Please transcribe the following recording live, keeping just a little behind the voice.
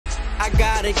I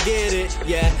gotta get it,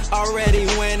 yeah, already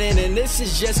winning, and this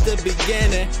is just the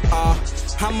beginning.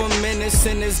 I'm a menace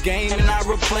in this game and I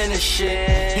replenish it.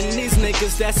 And these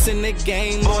niggas that's in the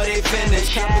game, boy, they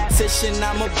finish. Competition,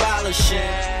 I'm abolishing.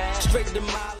 Straight to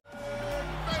my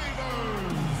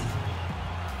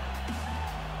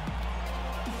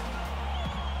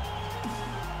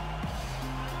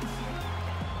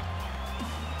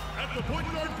at the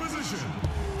point guard position.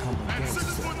 At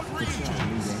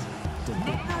 6'3",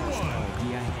 number 1,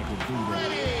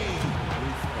 Freddy.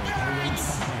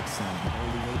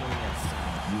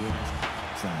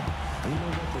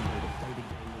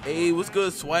 Hey, what's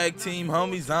good, swag team,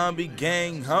 homies, zombie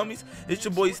gang, homies? It's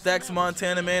your boy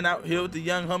StaxMontana, man, out here with the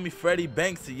young homie Freddy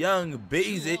Banks, the young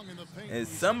Bazy. And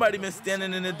somebody been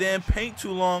standing in the damn paint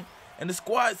too long, and the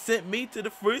squad sent me to the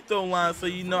free throw line, so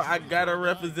you know I gotta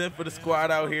represent for the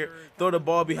squad out here. Throw the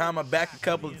ball behind my back a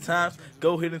couple of times,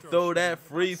 go ahead and throw that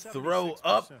free throw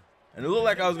up. And it looked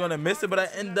like I was going to miss it, but I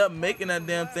ended up making that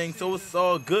damn thing, so it's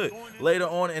all good. Later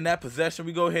on in that possession,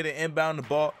 we go ahead and inbound the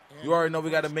ball. You already know we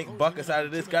got to make buckets out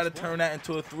of this. Got to turn that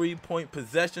into a three-point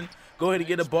possession. Go ahead and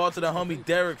get the ball to the homie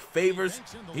Derek Favors.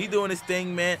 He doing his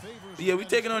thing, man. But yeah, we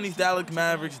taking on these Dallas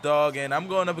Mavericks, dog, and I'm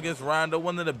going up against Rondo,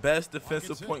 one of the best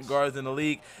defensive point guards in the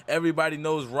league. Everybody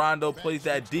knows Rondo plays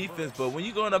that defense, but when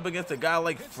you're going up against a guy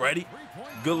like Freddy,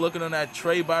 good looking on that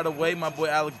tray, by the way, my boy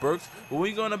Alec Burks. But when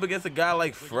you're going up against a guy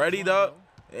like Freddy, dog,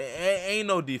 ain't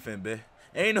no defense, man.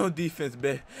 Ain't no defense,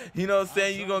 man. You know what I'm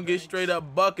saying? You're going to get straight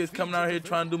up buckets coming out here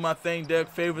trying to do my thing. Derek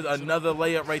Favors, another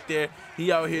layup right there.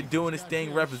 He out here doing his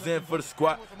thing, representing for the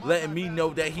squad, letting me know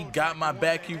that he got my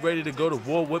back. He ready to go to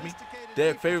war with me.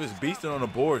 Derek Favors beasting on the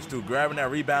boards, too, grabbing that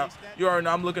rebound. You already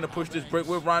know I'm looking to push this break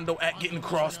with Rondo at getting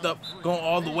crossed up, going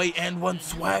all the way, and one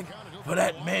swag for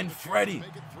that man, Freddy.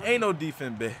 Ain't no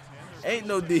defense, man. Ain't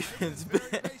no defense, man.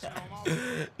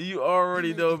 You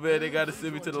already know, man. They got to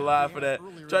send me to the line for that.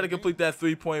 Try to complete that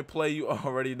three-point play. You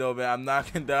already know, man. I'm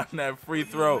knocking down that free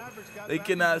throw. They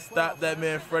cannot stop that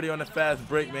man, Freddy, on the fast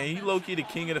break, man. He low-key the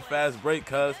king of the fast break,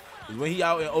 cuz when he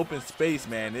out in open space,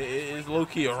 man, it's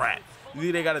low-key a rat. You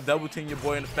see they got to double-team your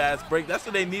boy in the fast break. That's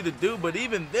what they need to do, but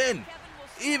even then,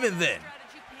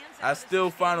 I still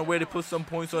find a way to put some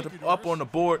points up on the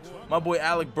board. My boy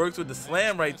Alec Burks with the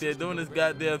slam right there, doing this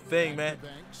goddamn thing, man.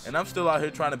 And I'm still out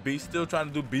here trying to beast, still trying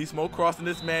to do beast mode, crossing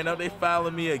this man up. They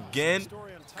fouling me again.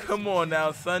 Come on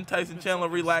now, son. Tyson Chandler,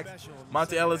 relax.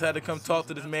 Monte Ellis had to come talk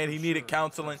to this man. He needed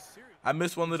counseling. I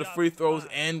missed one of the free throws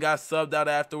and got subbed out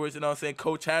afterwards. You know what I'm saying?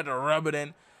 Coach had to rub it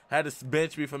in. Had to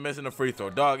bench me for missing a free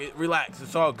throw. Dog, relax.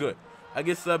 It's all good. I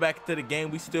get subbed back into the game.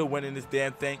 We still winning this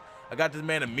damn thing. I got this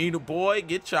man a meter, boy.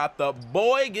 Get chopped up.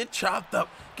 Boy, get chopped up.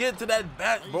 Get to that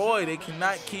bat. Boy, they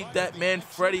cannot keep that man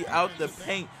Freddy out the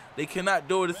paint. They cannot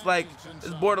do it. It's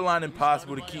borderline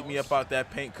impossible to keep me up out that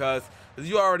paint, cuz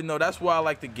you already know that's where I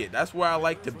like to get. That's where I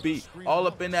like to be. All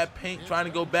up in that paint, trying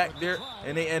to go back there,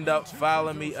 and they end up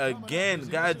fouling me again.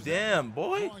 Goddamn,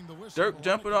 boy. Dirk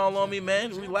jumping all on me,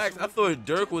 man. Relax. I thought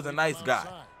Dirk was a nice guy.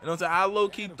 You know what I'm saying? I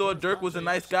low-key thought Dirk was a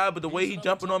nice guy, but the way he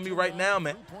jumping on me right now,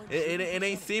 man, it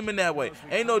ain't seeming that way.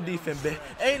 Ain't no defense, man.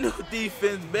 Ain't no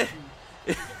defense, man.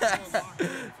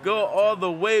 Go all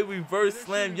the way, reverse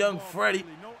slam young Freddy,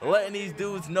 letting these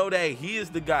dudes know that he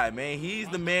is the guy, man. He's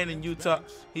the man in Utah.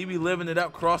 He be living it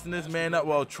up, crossing this man up,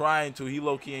 well, trying to. He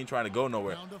low-key ain't trying to go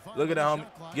nowhere. Look at that homie,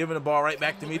 giving the ball right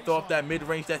back to me. Throw off that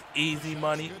mid-range. That's easy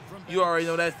money. You already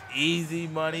know that's easy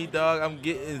money, dog. I'm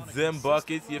getting Zim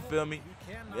buckets, you feel me?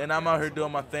 And I'm out here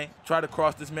doing my thing. Try to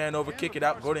cross this man over, kick it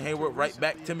out. Gordon Hayward right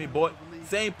back to me, boy.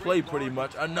 Same play pretty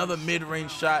much. Another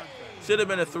mid-range shot. Should have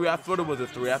been a three. I thought it was a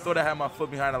three. I thought I had my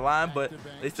foot behind the line, but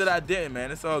they said I didn't,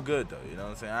 man. It's all good, though. You know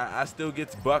what I'm saying? I still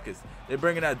get buckets. They're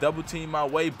bringing that double team my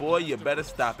way, boy. You better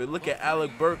stop it. Look at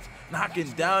Alec Burks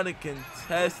knocking down a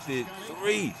contested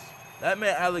three. That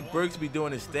man Alec Burks be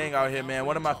doing his thing out here, man.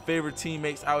 One of my favorite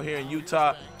teammates out here in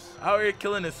Utah. Out here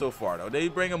killing it so far, though. They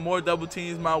bringing more double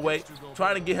teams my way,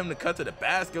 trying to get him to cut to the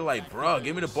basket. Like, bro,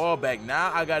 give me the ball back.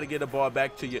 Now I got to get the ball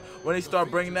back to you. When they start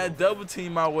bringing that double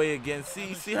team my way again,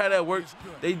 see how that works?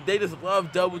 They just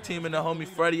love double teaming the homie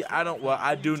Freddy.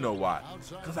 I do know why.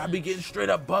 Because I be getting straight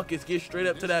up buckets, get straight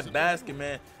up to that basket,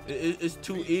 man. It's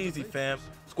too easy, fam.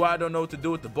 Squad don't know what to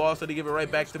do with the ball, so they give it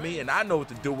right back to me, and I know what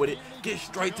to do with it. Get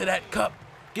straight to that cup.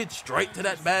 Get straight to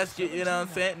that basket, you know what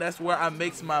I'm saying? That's where I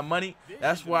make my money.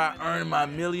 That's where I earn my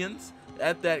millions.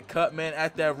 At that cut, man,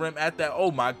 at that rim, at that,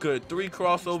 oh my good, 3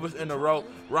 crossovers in a row.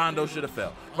 Rondo should have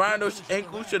fell. Rondo's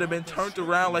ankle should have been turned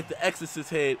around like the Exorcist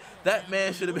head. That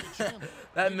man should have been,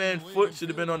 that man's foot should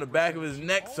have been on the back of his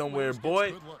neck somewhere,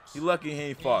 boy. He lucky he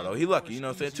ain't fall, though. He lucky, you know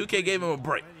what I'm saying? 2K gave him a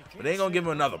break. but they ain't gonna give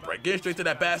him another break. Getting straight to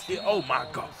that basket. Oh my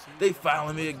God, they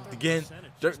fouling me again.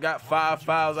 Dirk got 5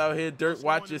 fouls out here. Dirk,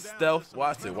 watch your stealth.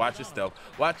 Watch your stealth.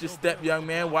 Watch your step, young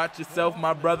man. Watch yourself,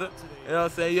 my brother. You know what I'm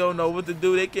saying? You don't know what to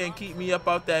do. They can't keep me up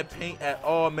out that paint at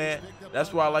all, man.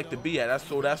 That's where I like to be at. That's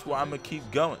where I'm gonna keep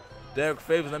going. Derek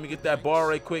Favors, let me get that ball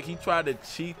right quick. He tried to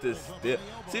cheat the steal.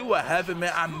 See what happened,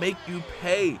 man? I make you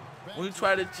pay. When you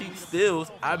try to cheat steals,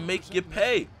 I make you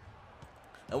pay.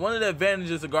 And one of the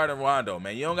advantages of guarding Rondo,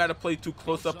 man, you don't got to play too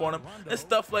close up on him. And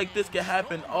stuff like this can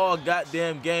happen all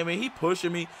goddamn game. And he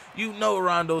pushing me. You know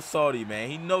Rondo's salty, man.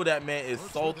 He know that man is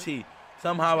salty.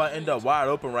 Somehow I end up wide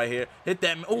open right here. Hit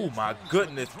that, oh my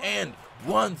goodness. And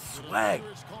one swag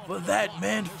for that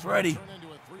man, Freddy.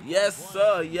 Yes,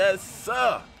 sir. Yes,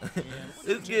 sir.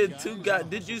 It's getting too god.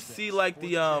 Did you see like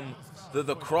the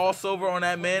crossover on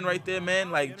that man right there, man?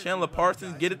 Like Chandler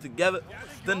Parsons, get it together.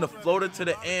 Then the floater to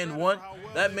the and one.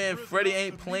 That man Freddy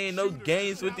ain't playing no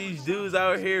games with these dudes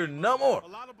out here no more.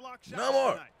 No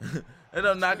more. End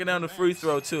up knocking down the free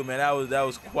throw too, man. That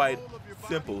was quite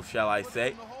simple, shall I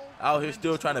say. Out here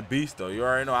still trying to beast though. You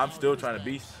already know I'm still trying to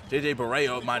beast. JJ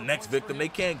Barea, my next victim. They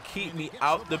can't keep me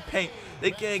out the paint.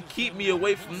 They can't keep me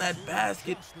away from that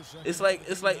basket. It's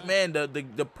like man,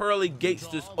 the pearly gates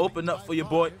just open up for your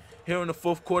boy here in the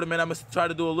 4th quarter, man. I'm gonna try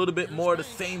to do a little bit more of the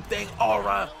same thing. All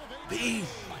right, B.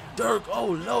 Dirk, oh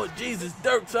Lord Jesus,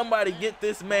 Dirk, somebody get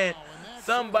this man.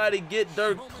 Somebody get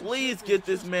Dirk, please get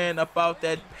this man up out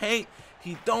that paint.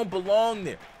 He don't belong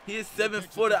there. He is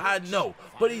 7-footer, I know,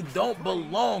 but he don't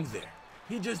belong there.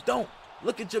 He just don't.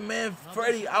 Look at your man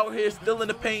Freddy out here still in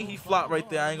the paint. He flopped right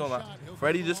there, I ain't gonna lie.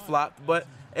 Freddy just flopped, but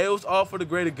it was all for the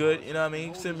greater good, you know what I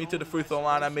mean? He sent me to the free throw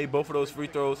line. I made both of those free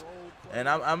throws. And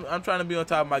I'm trying to be on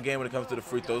top of my game when it comes to the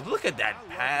free throws. Look at that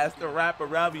pass, the wrap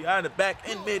around behind the back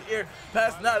in mid-air,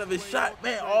 passing out of his shot.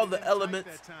 Man, all the elements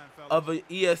of an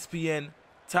ESPN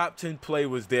top 10 play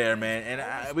was there, man.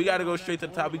 And we got to go straight to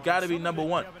the top. We got to be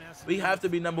 #1. We have to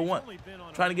be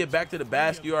 #1. Trying to get back to the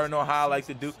basket. You already know how I like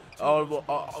to do.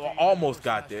 Almost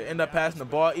got there. End up passing the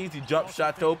ball. Easy jump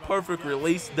shot, though. Perfect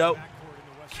release, though.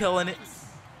 Killing it.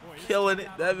 Killing it.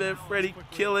 That man Freddy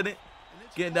killing it.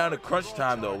 Getting down to crunch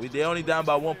time though. They only down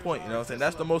by 1 point, you know what I'm saying?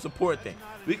 That's the most important thing.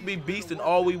 We can be beasting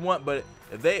all we want, but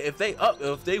if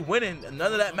they winning,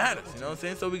 none of that matters, you know what I'm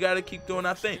saying? So we gotta keep doing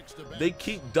our thing. They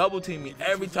keep double teaming me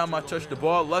every time I touch the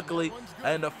ball. Luckily,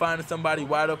 I end up finding somebody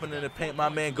wide open in the paint. My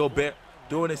man Gobert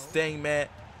doing his thing, man.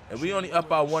 And we only up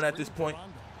by 1 at this point.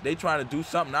 They trying to do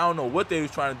something. I don't know what they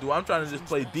was trying to do. I'm trying to just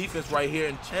play defense right here.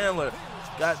 And Chandler,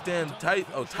 goddamn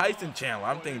Tyson Chandler.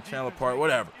 I'm thinking Chandler Park,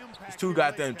 whatever. It's 2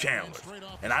 goddamn Chandlers.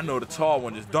 And I know the tall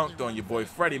one just dunked on your boy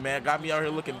Freddy, man. Got me out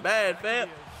here looking bad, fam.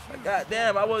 Like,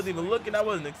 goddamn, I wasn't even looking. I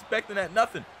wasn't expecting that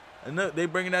nothing. And they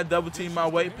bringing that double team my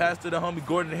way. Pass to the homie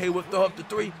Gordon Hayward. Throw up the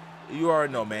 3. You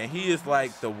already know, man. He is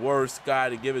like the worst guy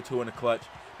to give it to in the clutch.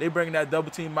 They bringing that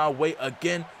double team my way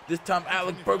again. This time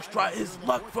Alec Burks tried his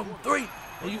luck from 3.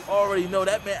 And you already know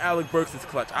that man Alec Burks is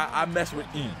clutch. I mess with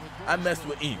him. I messed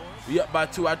with him. We up by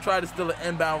 2. I tried to steal an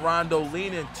inbound Rondo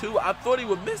lean in 2. I thought he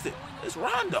would miss it. It's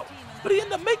Rondo. But he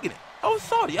ended up making it. I was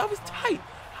salty. I was tight.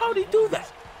 How did he do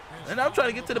that? And I'm trying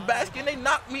to get to the basket and they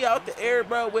knocked me out the air,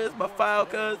 bro. Where's my foul,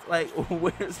 cuz? Like,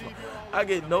 where's my... I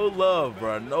get no love,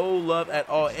 bro. No love at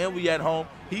all. And we at home.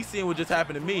 He seen what just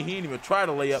happened to me. He didn't even try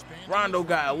to lay up. Rondo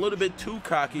got a little bit too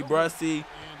cocky, bro. See,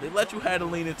 they let you have the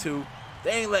lean in 2.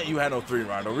 They ain't letting you have no 3,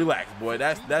 Rondo. Relax, boy.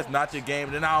 That's not your game.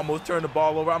 And then I almost turned the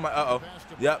ball over. I'm like, uh-oh.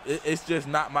 Yep, it's just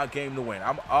not my game to win.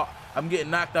 I'm getting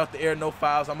knocked out the air, no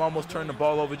fouls. I'm almost turning the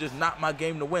ball over. Just not my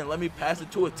game to win. Let me pass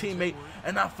it to a teammate,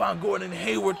 and I found Gordon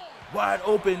Hayward wide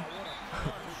open.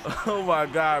 Oh, my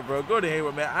God, bro. Gordon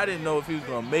Hayward, man, I didn't know if he was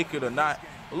going to make it or not.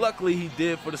 Luckily, he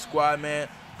did for the squad, man.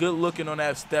 Good looking on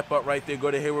that step up right there,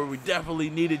 Gordon Hayward. We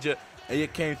definitely needed you. And you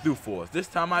came through for us. This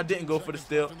time I didn't go for the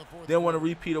steal. Didn't want to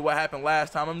repeat of what happened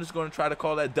last time. I'm just going to try to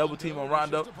call that double team on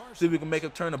Rondo. See if we can make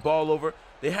him turn the ball over.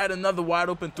 They had another wide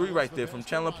open 3 right there from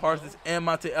Chandler Parsons and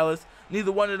Monte Ellis.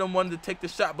 Neither one of them wanted to take the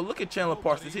shot. But look at Chandler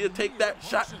Parsons. He'll take that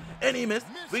shot and he missed.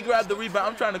 We grabbed the rebound.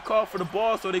 I'm trying to call for the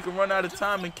ball so they can run out of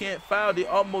time and can't foul. They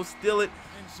almost steal it.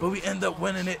 But we end up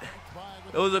winning it.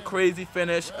 It was a crazy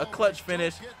finish, a clutch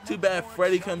finish. Too bad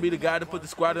Freddy couldn't be the guy to put the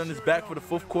squad on his back for the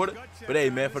 4th quarter. But hey,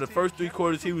 man, for the first 3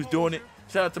 quarters, he was doing it.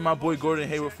 Shout out to my boy Gordon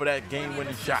Hayward for that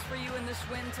game-winning shot. For you in this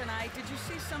win tonight, did you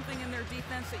see something in their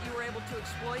defense that you were able to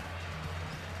exploit?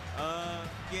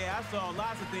 Yeah, I saw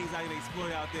lots of things I can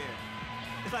exploit out there.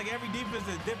 It's like every defense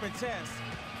is a different test,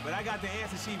 but I got the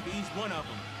answer sheet for each one of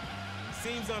them.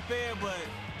 Seems unfair, but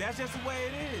that's just the way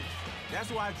it is. That's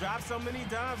why I dropped so many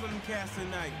dimes on them cats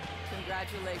tonight.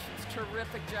 Congratulations.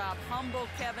 Terrific job. Humble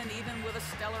Kevin, even with a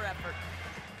stellar effort.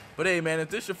 But hey man, if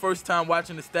this your first time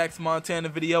watching the StaxMontana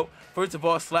video, first of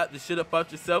all, slap the shit up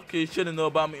out yourself because you should have known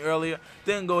about me earlier.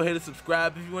 Then go ahead and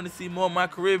subscribe if you want to see more of my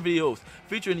career videos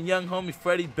featuring the young homie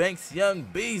Freddy Banks, Young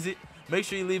Beezy. Make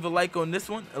sure you leave a like on this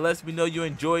one. It lets me know you're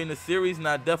enjoying the series, and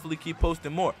I'll definitely keep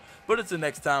posting more. But until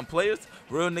next time, players,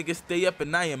 real niggas stay up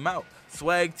and I am out.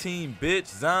 Swag team, bitch,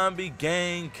 zombie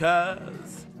gang,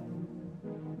 cuz.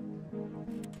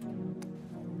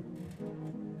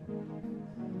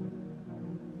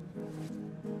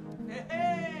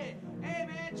 Hey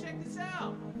man, check this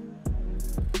out.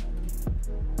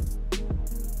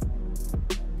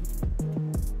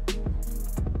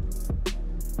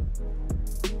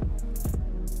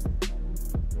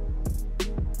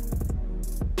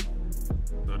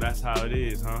 So that's how it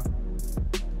is, huh?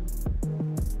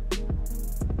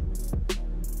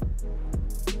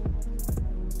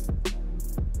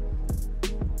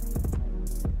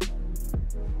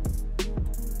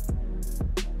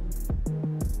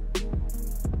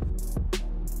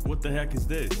 What the heck is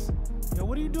this? Yo,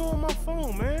 what are you doing on my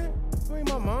phone, man? You ain't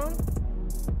my mom.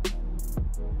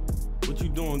 What you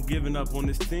doing giving up on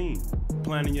this team?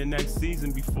 Planning your next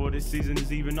season before this season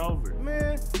is even over.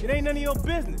 Man, it ain't none of your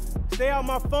business. Stay out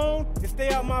my phone and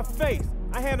stay out my face.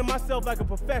 I handle myself like a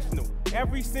professional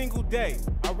every single day,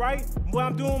 all right? What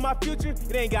I'm doing in my future,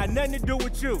 it ain't got nothing to do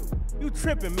with you. You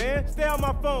tripping, man. Stay out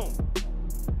my phone.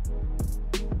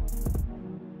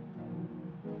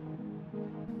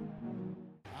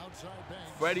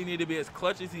 Freddy need to be as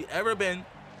clutch as he ever been.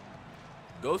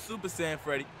 Go Super Saiyan,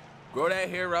 Freddy. Grow that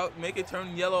hair out, make it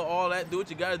turn yellow, all that. Do what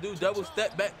you gotta do. Double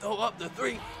step back, throw up the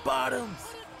 3 bottoms.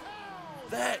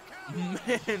 That,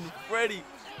 man, Freddy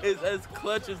is as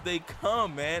clutch as they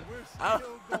come, man.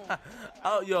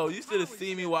 Yo, you should have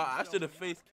seen me while I should have faced